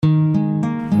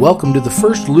welcome to the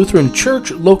First Lutheran Church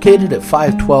located at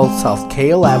 512 South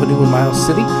Kale Avenue in Miles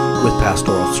City with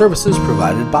pastoral services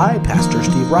provided by Pastor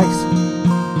Steve Rice.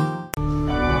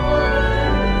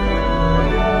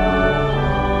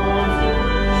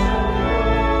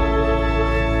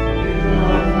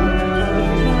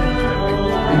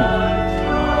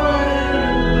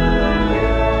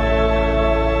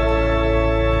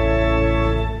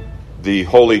 The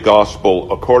Holy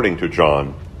Gospel according to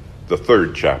John, the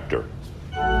 3rd chapter.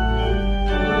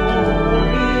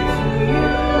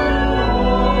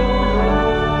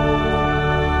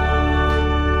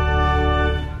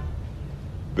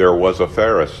 There was a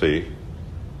Pharisee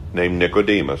named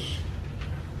Nicodemus,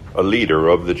 a leader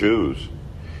of the Jews.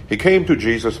 He came to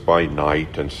Jesus by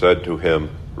night and said to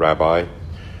him, "Rabbi,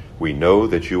 we know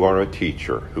that you are a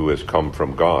teacher who has come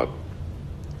from God.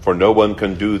 For no one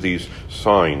can do these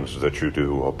signs that you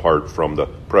do apart from the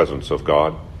presence of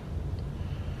God."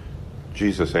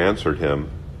 Jesus answered him,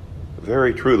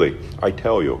 "Very truly, I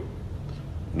tell you,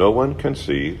 no one can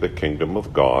see the kingdom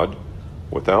of God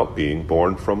without being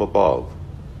born from above."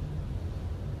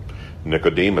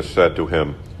 Nicodemus said to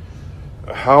him,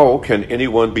 "How can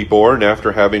anyone be born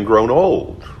after having grown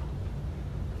old?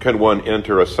 Can one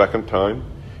enter a second time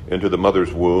into the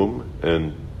mother's womb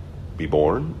and be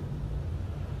born?"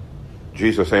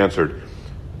 Jesus answered,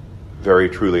 "Very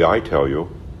truly I tell you,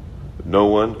 no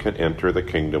one can enter the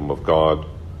kingdom of God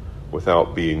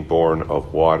without being born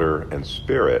of water and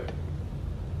spirit.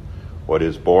 What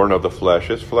is born of the flesh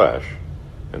is flesh,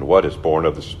 and what is born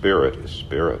of the spirit is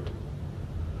spirit.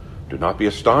 Do not be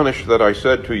astonished that I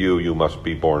said to you, you must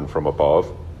be born from above.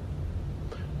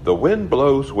 The wind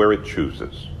blows where it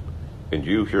chooses, and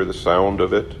you hear the sound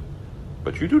of it,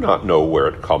 but you do not know where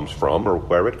it comes from or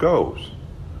where it goes.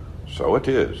 So it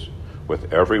is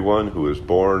with everyone who is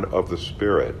born of the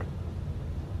Spirit."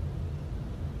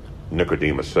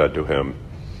 Nicodemus said to him,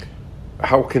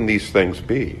 "How can these things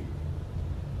be?"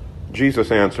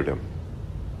 Jesus answered him,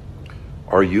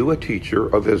 "Are you a teacher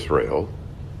of Israel,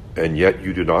 and yet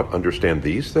you do not understand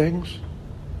these things?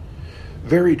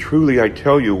 Very truly I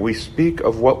tell you, we speak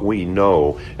of what we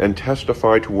know and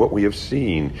testify to what we have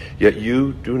seen, yet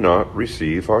you do not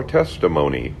receive our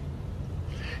testimony.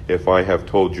 If I have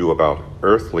told you about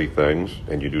earthly things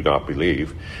and you do not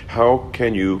believe, how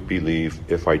can you believe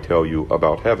if I tell you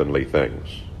about heavenly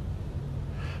things?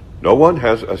 No one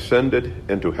has ascended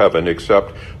into heaven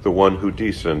except the one who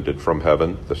descended from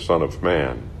heaven, the Son of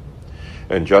Man.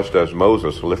 And just as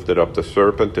Moses lifted up the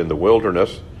serpent in the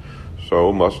wilderness,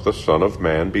 so must the Son of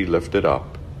Man be lifted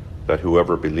up, that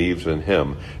whoever believes in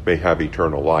him may have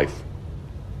eternal life.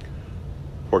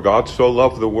 For God so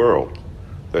loved the world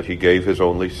that he gave his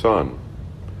only Son,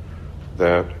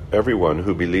 that everyone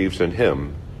who believes in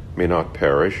him may not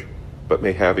perish, but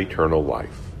may have eternal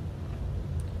life.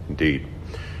 Indeed,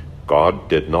 God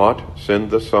did not send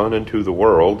the Son into the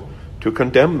world to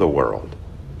condemn the world,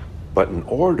 but in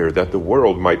order that the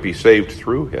world might be saved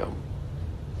through him."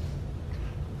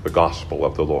 The Gospel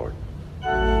of the Lord.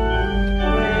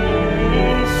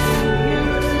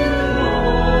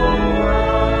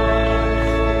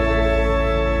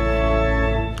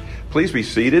 Please be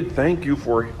seated. Thank you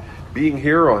for being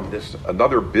here on this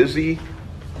another busy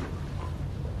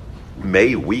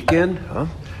May weekend.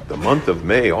 The month of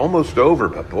May almost over,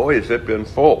 but boy, has it been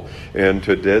full. And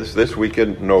this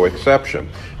weekend, no exception.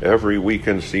 Every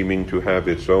weekend seeming to have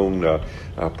its own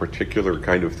particular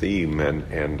kind of theme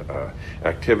and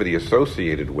activity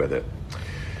associated with it.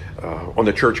 On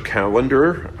the church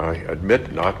calendar, I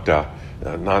admit not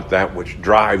that which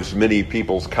drives many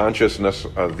people's consciousness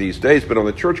these days, but on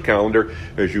the church calendar,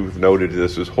 as you've noted,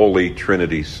 this is Holy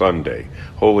Trinity Sunday.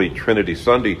 Holy Trinity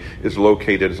Sunday is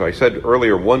located, as I said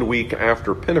earlier, 1 week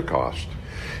after Pentecost.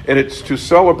 And it's to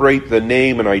celebrate the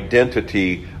name and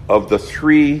identity of the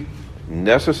three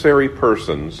necessary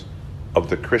persons of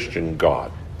the Christian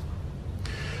God.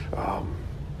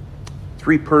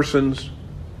 Three persons,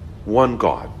 one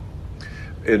God.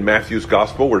 In Matthew's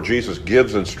Gospel, where Jesus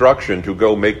gives instruction to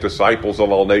go make disciples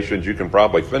of all nations, you can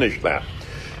probably finish that,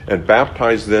 and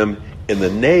baptize them in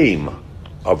the name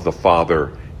of the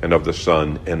Father and of the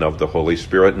Son and of the Holy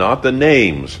Spirit, not the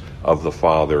names of the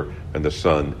Father and the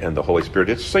Son and the Holy Spirit.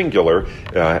 It's singular,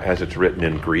 as it's written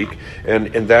in Greek, and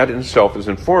that in itself is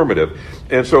informative.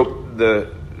 And so the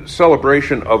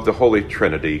celebration of the Holy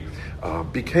Trinity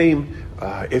became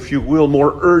if you will,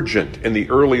 more urgent in the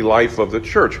early life of the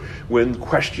church when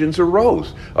questions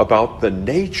arose about the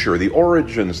nature, the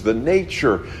origins, the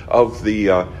nature of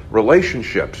the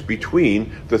relationships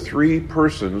between the three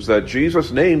persons that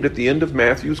Jesus named at the end of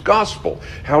Matthew's gospel.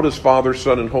 How does Father,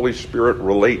 Son, and Holy Spirit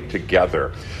relate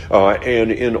together?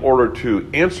 And in order to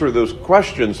answer those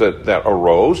questions that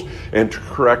arose and to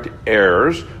correct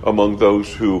errors among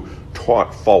those who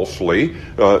taught falsely,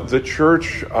 the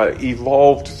church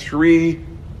evolved three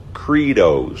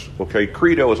credos. Okay,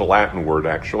 credo is a Latin word,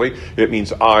 actually. It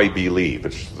means I believe.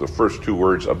 It's the first two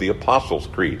words of the Apostles'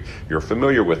 Creed. You're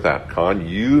familiar with that, Con.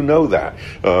 You know that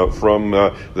from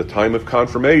the time of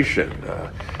confirmation.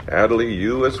 Adley,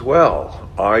 you as well.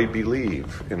 I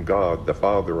believe in God, the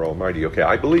Father Almighty. Okay,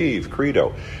 I believe,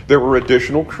 credo. There were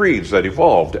additional creeds that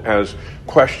evolved as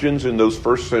questions in those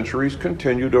first centuries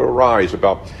continued to arise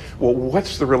about, well,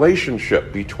 what's the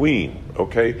relationship between,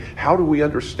 okay? How do we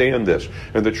understand this?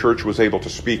 And the church was able to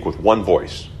speak with one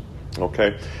voice,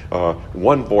 okay?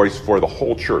 One voice for the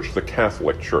whole church, the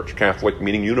Catholic Church. Catholic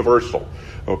meaning universal,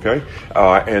 okay?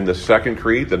 And the second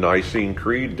creed, the Nicene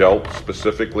Creed, dealt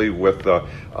specifically with the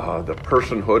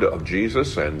personhood of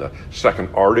Jesus, and the second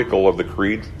article of the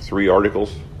creed, three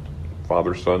articles,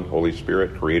 Father, Son, Holy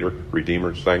Spirit, Creator,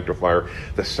 Redeemer, Sanctifier.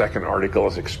 The second article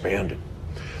is expanded.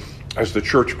 As the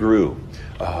church grew,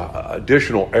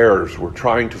 additional errors were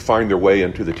trying to find their way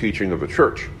into the teaching of the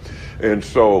church. And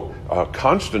so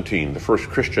Constantine, the first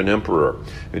Christian emperor,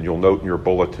 and you'll note in your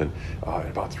bulletin, in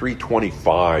about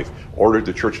 325, ordered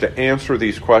the church to answer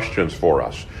these questions for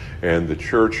us. And the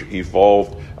church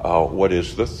evolved what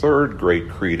is the third great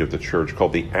creed of the church,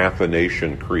 called the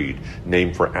Athanasian Creed,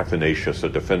 named for Athanasius, a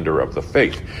defender of the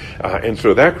faith. And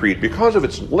so that creed, because of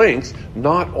its length,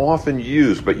 not often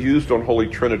used, but used on Holy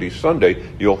Trinity Sunday,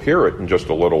 you'll hear it in just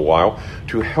a little while,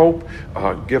 to help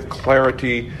give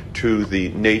clarity to the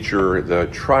nature, the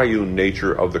triune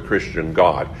nature of the Christian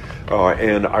God.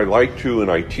 And I like to, and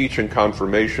I teach in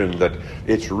confirmation, that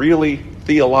it's really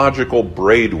theological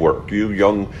braid work. You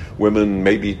young women,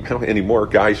 maybe any more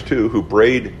guys too, who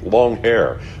braid long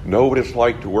hair, know what it's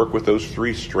like to work with those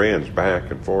three strands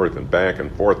back and forth and back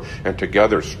and forth, and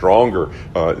together stronger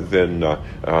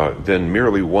than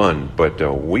merely one. But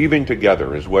weaving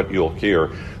together is what you'll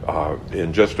hear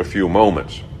in just a few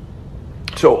moments.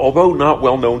 So, although not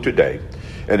well known today,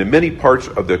 and in many parts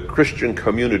of the Christian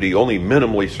community only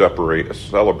minimally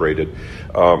celebrated,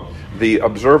 the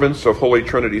observance of Holy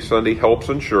Trinity Sunday helps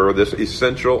ensure this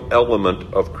essential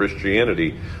element of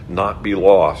Christianity not be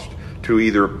lost to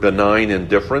either benign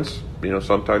indifference,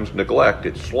 sometimes neglect.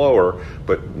 It's slower,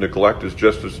 but neglect is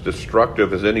just as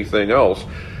destructive as anything else.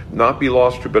 Not be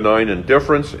lost to benign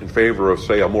indifference in favor of,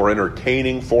 say, a more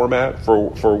entertaining format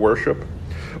for worship,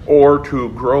 or to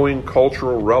growing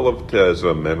cultural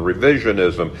relativism and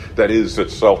revisionism that is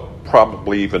itself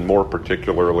probably even more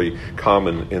particularly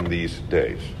common in these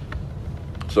days.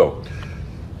 So,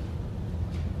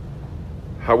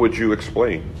 how would you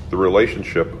explain the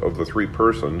relationship of the three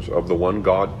persons of the one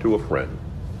God to a friend?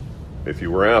 If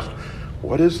you were asked,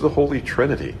 what is the Holy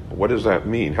Trinity? What does that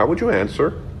mean? How would you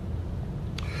answer?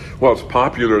 Well, it's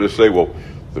popular to say, well,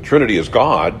 the Trinity is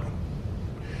God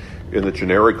in the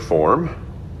generic form.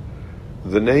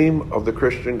 The name of the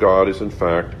Christian God is, in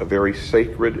fact, a very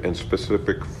sacred and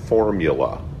specific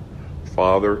formula: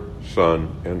 Father,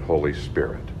 Son, and Holy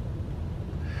Spirit.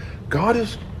 God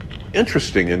is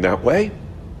interesting in that way.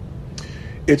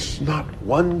 It's not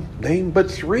one name, but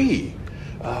three.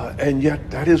 And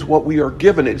yet that is what we are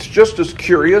given. It's just as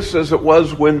curious as it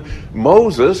was when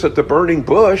Moses at the burning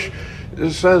bush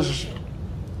says,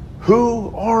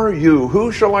 "Who are you?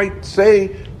 Who shall I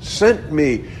say sent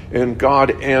me?" And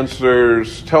God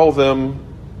answers, "Tell them,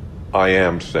 I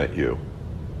am sent you."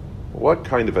 What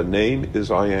kind of a name is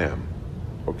I am?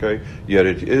 Okay? Yet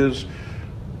it is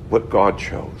what God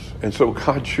chose. And so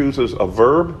God chooses a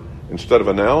verb instead of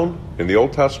a noun in the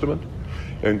Old Testament,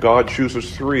 and God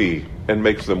chooses three and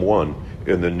makes them one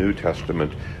in the New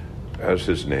Testament as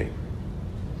his name.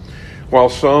 While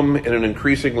some in an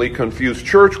increasingly confused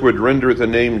church would render the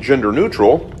name gender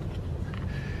neutral,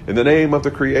 in the name of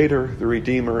the Creator, the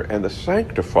Redeemer, and the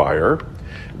Sanctifier,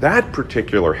 that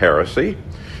particular heresy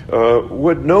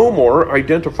would no more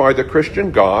identify the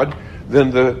Christian God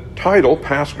than the title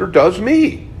pastor does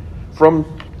me. From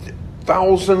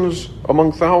thousands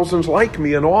among thousands like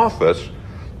me in office,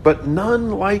 but none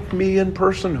like me in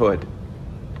personhood.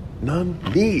 None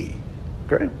me.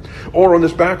 Okay? Or on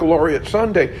this Baccalaureate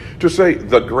Sunday, to say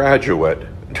the graduate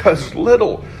does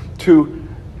little to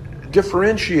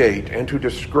differentiate and to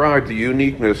describe the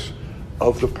uniqueness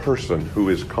of the person who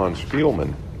is Con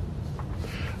Spielman.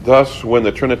 Thus, when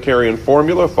the Trinitarian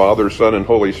formula, Father, Son, and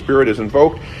Holy Spirit, is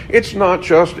invoked, it's not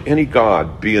just any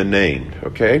God being named,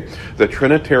 okay? The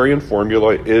Trinitarian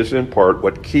formula is in part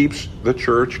what keeps the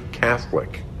Church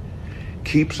Catholic,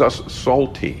 keeps us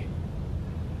salty.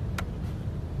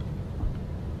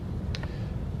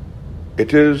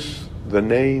 It is the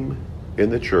name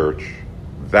in the Church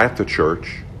that the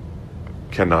Church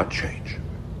cannot change.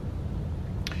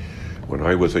 When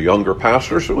I was a younger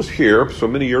pastor, so it was here so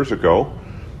many years ago,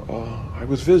 I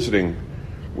was visiting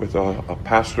with a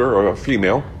pastor, or a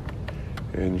female,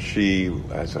 and she,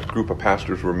 as a group of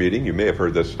pastors were meeting, you may have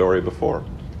heard this story before.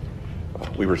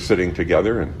 We were sitting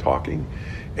together and talking,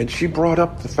 and she brought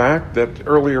up the fact that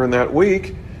earlier in that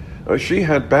week, she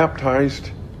had baptized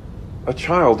a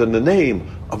child in the name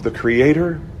of the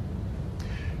Creator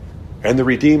and the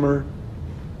Redeemer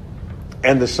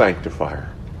and the Sanctifier.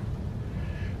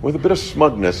 With a bit of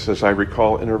smugness, as I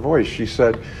recall, in her voice, she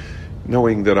said,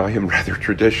 knowing that I am rather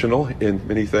traditional in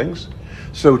many things,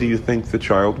 "So do you think the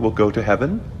child will go to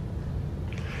heaven?"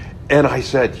 And I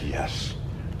said, "Yes,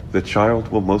 the child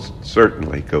will most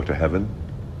certainly go to heaven.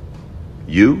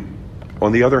 You,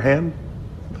 on the other hand,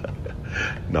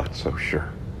 not so sure,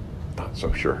 not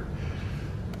so sure.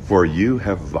 For you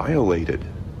have violated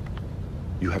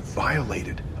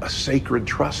a sacred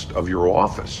trust of your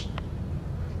office.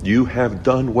 You have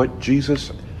done what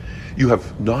you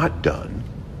have not done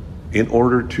in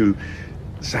order to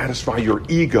satisfy your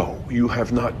ego. You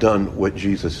have not done what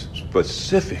Jesus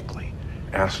specifically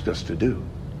asked us to do.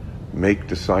 Make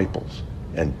disciples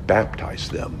and baptize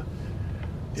them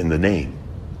in the name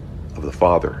of the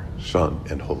Father, Son,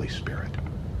 and Holy Spirit."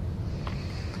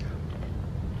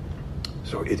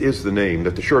 So it is the name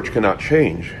that the Church cannot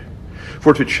change.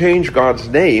 For to change God's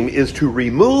name is to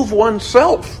remove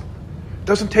oneself. It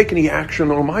doesn't take any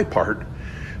action on my part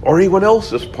or anyone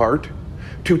else's part.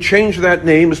 To change that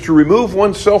name is to remove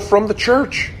oneself from the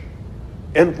Church.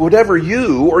 And whatever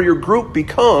you or your group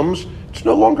becomes, it's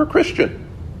no longer Christian,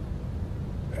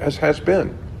 as has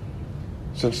been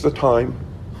since the time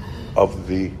of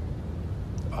the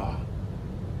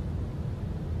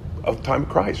time of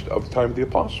Christ, of the time of the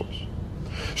apostles.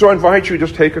 So I invite you to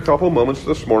just take a couple moments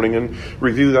this morning and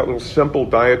review that little simple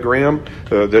diagram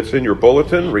that's in your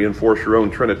bulletin, reinforce your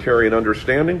own Trinitarian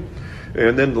understanding,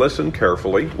 and then listen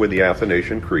carefully when the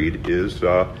Athanasian Creed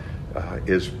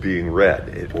is being read.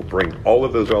 It will bring all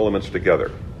of those elements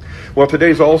together. Well,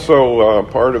 today's also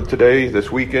part of today.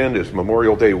 This weekend is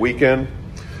Memorial Day weekend.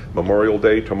 Memorial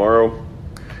Day tomorrow.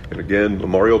 And again,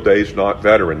 Memorial Day is not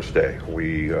Veterans Day.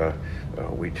 We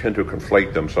tend to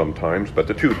conflate them sometimes, but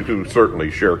the two do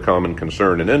certainly share common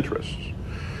concern and interests.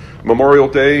 Memorial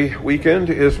Day weekend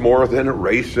is more than a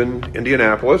race in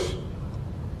Indianapolis.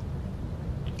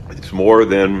 It's more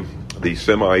than the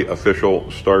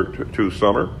semi-official start to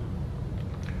summer,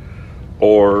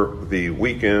 or the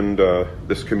weekend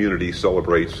this community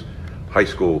celebrates high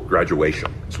school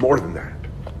graduation. It's more than that,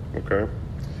 okay?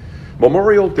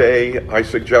 Memorial Day, I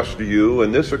suggest to you,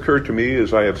 and this occurred to me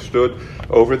as I have stood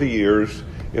over the years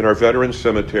in our Veterans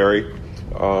Cemetery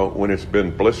when it's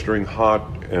been blistering hot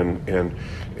and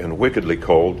wickedly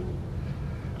cold.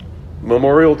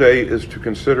 Memorial Day is to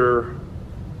consider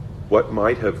what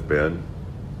might have been,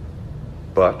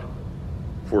 but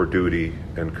for duty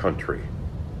and country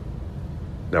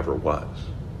never was.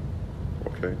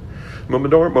 Okay?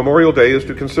 Memorial Day is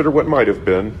to consider what might have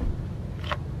been,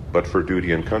 but for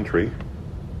duty and country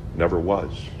never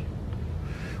was.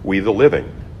 We, the living,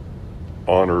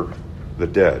 honor the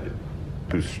dead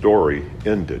whose story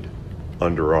ended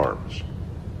under arms.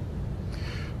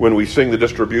 When we sing the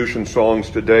distribution songs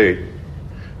today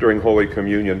during Holy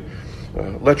Communion,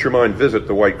 let your mind visit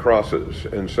the white crosses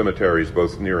in cemeteries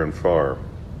both near and far,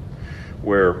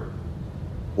 where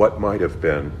what might have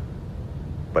been,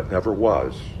 but never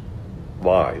was,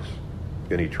 lies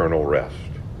in eternal rest.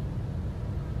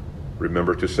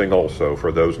 Remember to sing also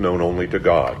for those known only to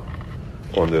God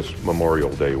on this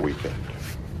Memorial Day weekend.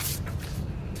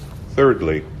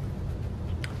 Thirdly,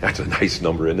 that's a nice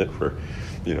number, isn't it, for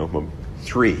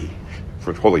 3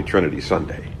 for Holy Trinity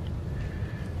Sunday.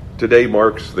 Today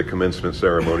marks the commencement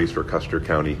ceremonies for Custer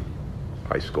County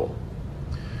High School.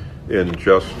 In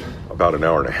just about an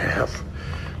hour and a half,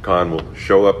 Con will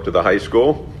show up to the high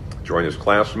school, join his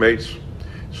classmates,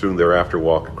 soon thereafter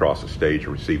walk across the stage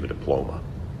and receive a diploma.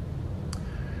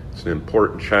 It's an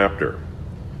important chapter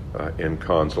in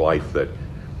Con's life that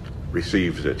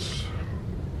receives its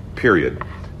period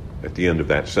at the end of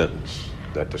that sentence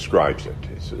that describes it.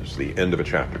 It's the end of a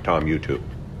chapter. Tom, you too.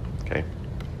 Okay?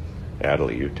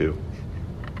 Adley, you too.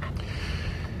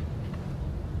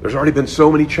 There's already been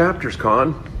so many chapters,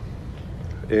 Con.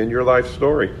 in your life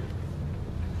story.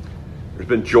 There's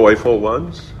been joyful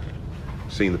ones.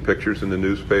 Seen the pictures in the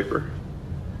newspaper.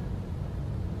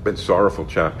 Been sorrowful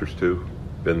chapters too.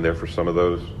 Been there for some of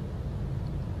those.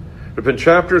 There have been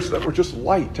chapters that were just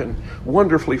light and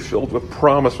wonderfully filled with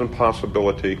promise and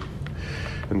possibility.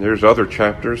 And there's other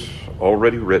chapters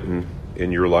already written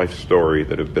in your life story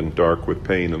that have been dark with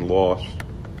pain and loss.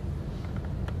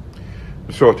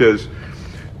 So it is,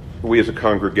 we as a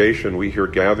congregation, we here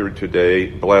gathered today,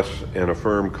 bless and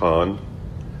affirm Con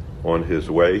on his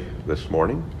way this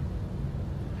morning.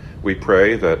 We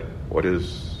pray that what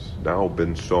has now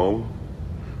been sown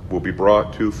will be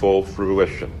brought to full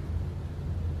fruition.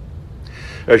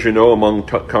 As you know, among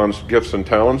Con's gifts and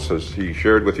talents, as he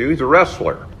shared with you, he's a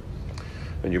wrestler.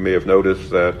 And you may have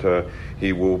noticed that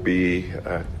he will be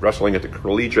wrestling at the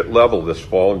collegiate level this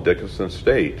fall in Dickinson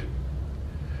State.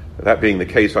 That being the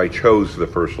case, I chose the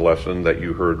first lesson that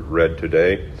you heard read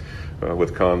today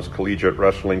with Con's collegiate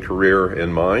wrestling career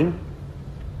in mind.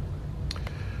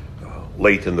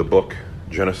 Late in the book,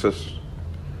 Genesis,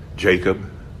 Jacob,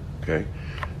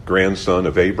 grandson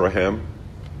of Abraham,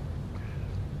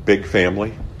 big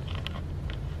family,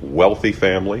 wealthy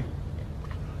family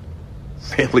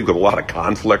with a lot of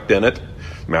conflict in it.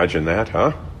 Imagine that,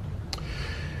 huh?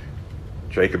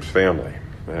 Jacob's family,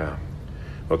 yeah.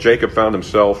 Well, Jacob found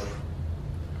himself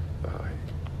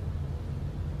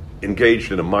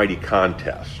engaged in a mighty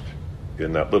contest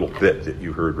in that little bit that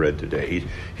you heard read today.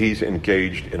 He's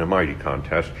engaged in a mighty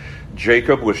contest.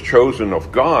 Jacob was chosen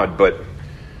of God, but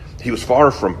he was far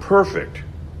from perfect.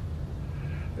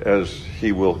 As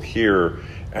he will hear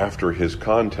after his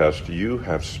contest, you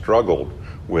have struggled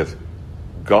with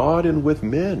God and with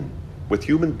men, with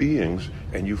human beings,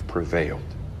 and you've prevailed.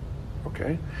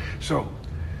 Okay? So,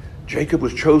 Jacob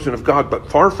was chosen of God, but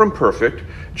far from perfect.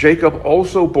 Jacob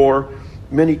also bore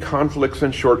many conflicts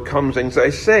and shortcomings. I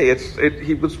say,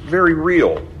 he was very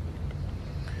real.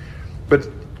 But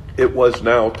it was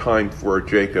now time for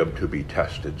Jacob to be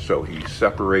tested. So he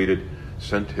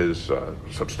sent his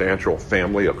substantial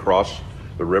family across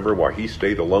the river while he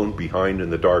stayed alone behind in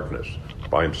the darkness,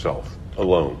 by himself,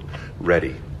 alone,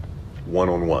 ready,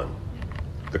 one-on-one.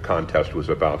 The contest was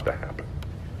about to happen.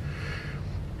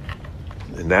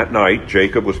 And that night,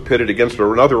 Jacob was pitted against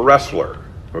another wrestler,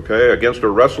 against a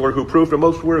wrestler who proved a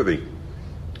most worthy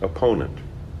opponent.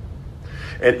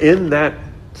 And in that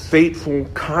fateful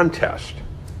contest,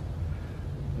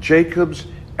 Jacob's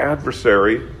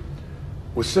adversary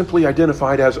was simply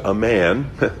identified as a man.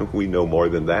 We know more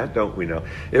than that, don't we know?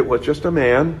 It was just a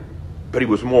man, but he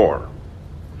was more.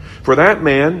 For that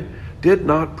man did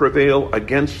not prevail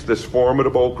against this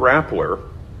formidable grappler,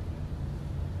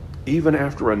 even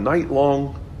after a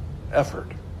night-long effort.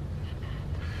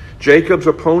 Jacob's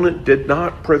opponent did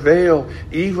not prevail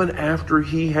even after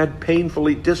he had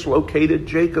painfully dislocated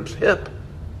Jacob's hip.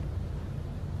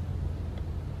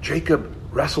 Jacob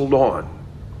wrestled on.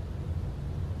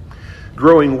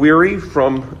 Growing weary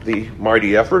from the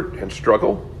mighty effort and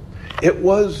struggle, it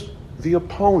was the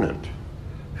opponent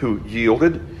who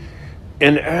yielded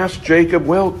and asked Jacob,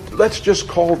 well, let's just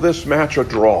call this match a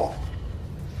draw.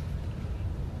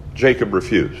 Jacob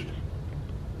refused.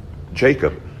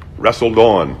 Jacob wrestled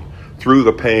on through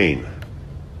the pain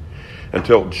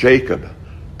until Jacob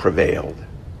prevailed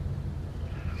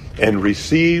and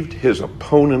received his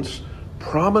opponent's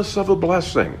promise of a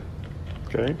blessing.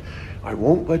 I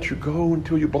won't let you go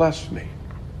until you bless me.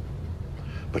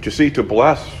 But you see, to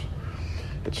bless,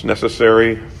 it's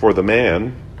necessary for the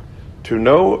man to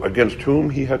know against whom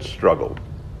he had struggled.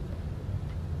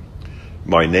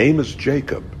 My name is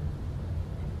Jacob,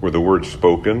 were the words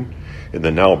spoken in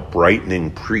the now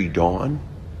brightening pre-dawn.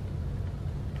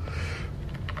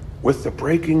 With the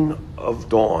breaking of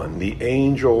dawn, the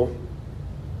angel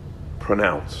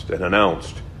pronounced and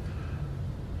announced,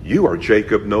 you are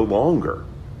Jacob no longer.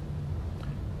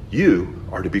 You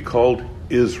are to be called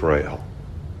Israel,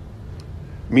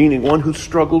 meaning one who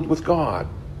struggled with God.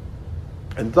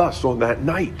 And thus, on that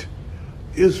night,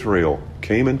 Israel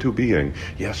came into being.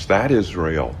 Yes, that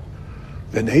Israel,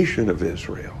 the nation of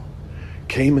Israel,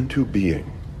 came into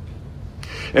being.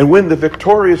 And when the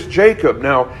victorious Jacob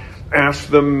now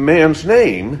asked the man's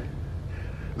name,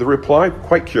 the reply,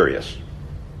 quite curious.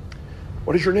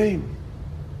 What is your name?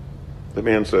 The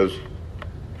man says,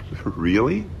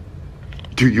 really?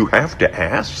 Do you have to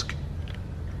ask?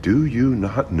 Do you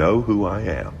not know who I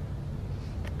am?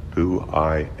 Who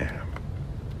I am.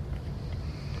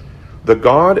 The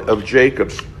God of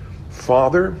Jacob's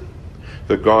father,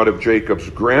 the God of Jacob's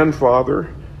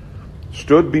grandfather,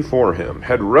 stood before him,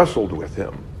 had wrestled with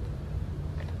him.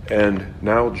 And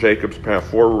now Jacob's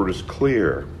path forward is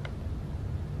clear.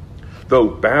 though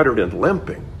battered and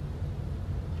limping,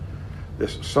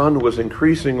 this son was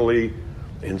increasingly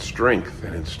in strength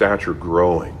and in stature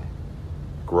growing,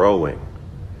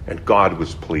 and God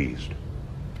was pleased.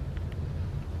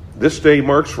 This day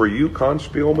marks for you, Conn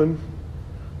Spielman,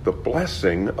 the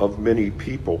blessing of many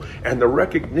people and the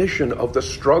recognition of the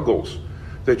struggles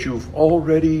that you've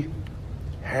already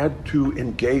had to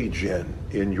engage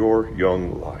in your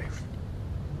young life.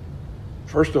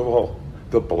 First of all,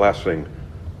 the blessing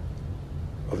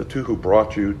of the two who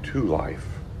brought you to life,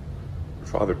 your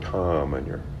Father Tom and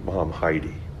your Mom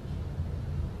Heidi.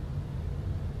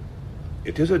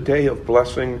 It is a day of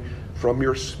blessing from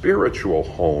your spiritual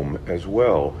home as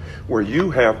well, where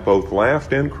you have both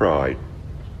laughed and cried,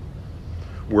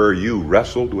 where you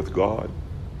wrestled with God.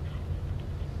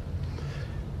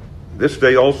 This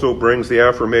day also brings the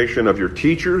affirmation of your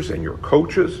teachers and your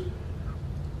coaches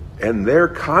and their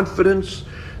confidence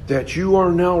that you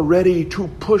are now ready to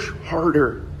push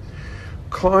harder,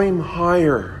 climb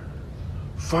higher,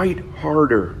 fight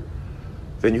harder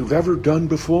than you've ever done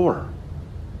before.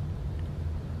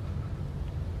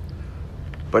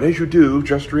 But as you do,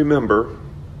 just remember,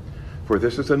 for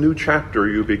this is a new chapter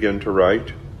you begin to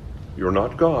write. You're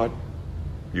not God.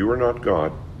 You are not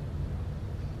God.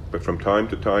 But from time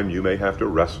to time, you may have to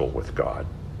wrestle with God.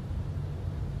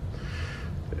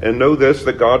 And know this,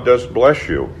 that God does bless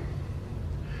you.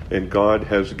 And God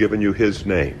has given you his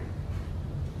name.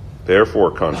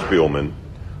 Therefore, Conn Spielman,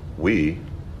 we,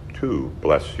 too,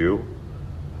 bless you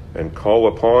and call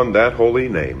upon that holy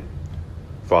name,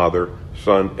 Father,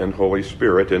 Son, and Holy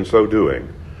Spirit, in so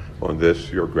doing, on this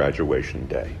your graduation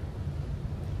day.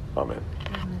 Amen.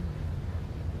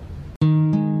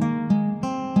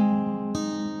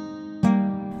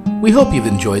 We hope you've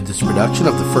enjoyed this production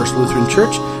of the First Lutheran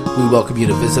Church. We welcome you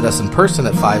to visit us in person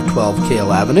at 512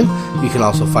 Kale Avenue. You can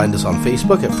also find us on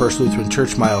Facebook at First Lutheran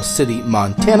Church, Miles City,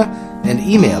 Montana, and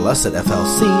email us at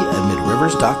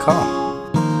flc@midrivers.com.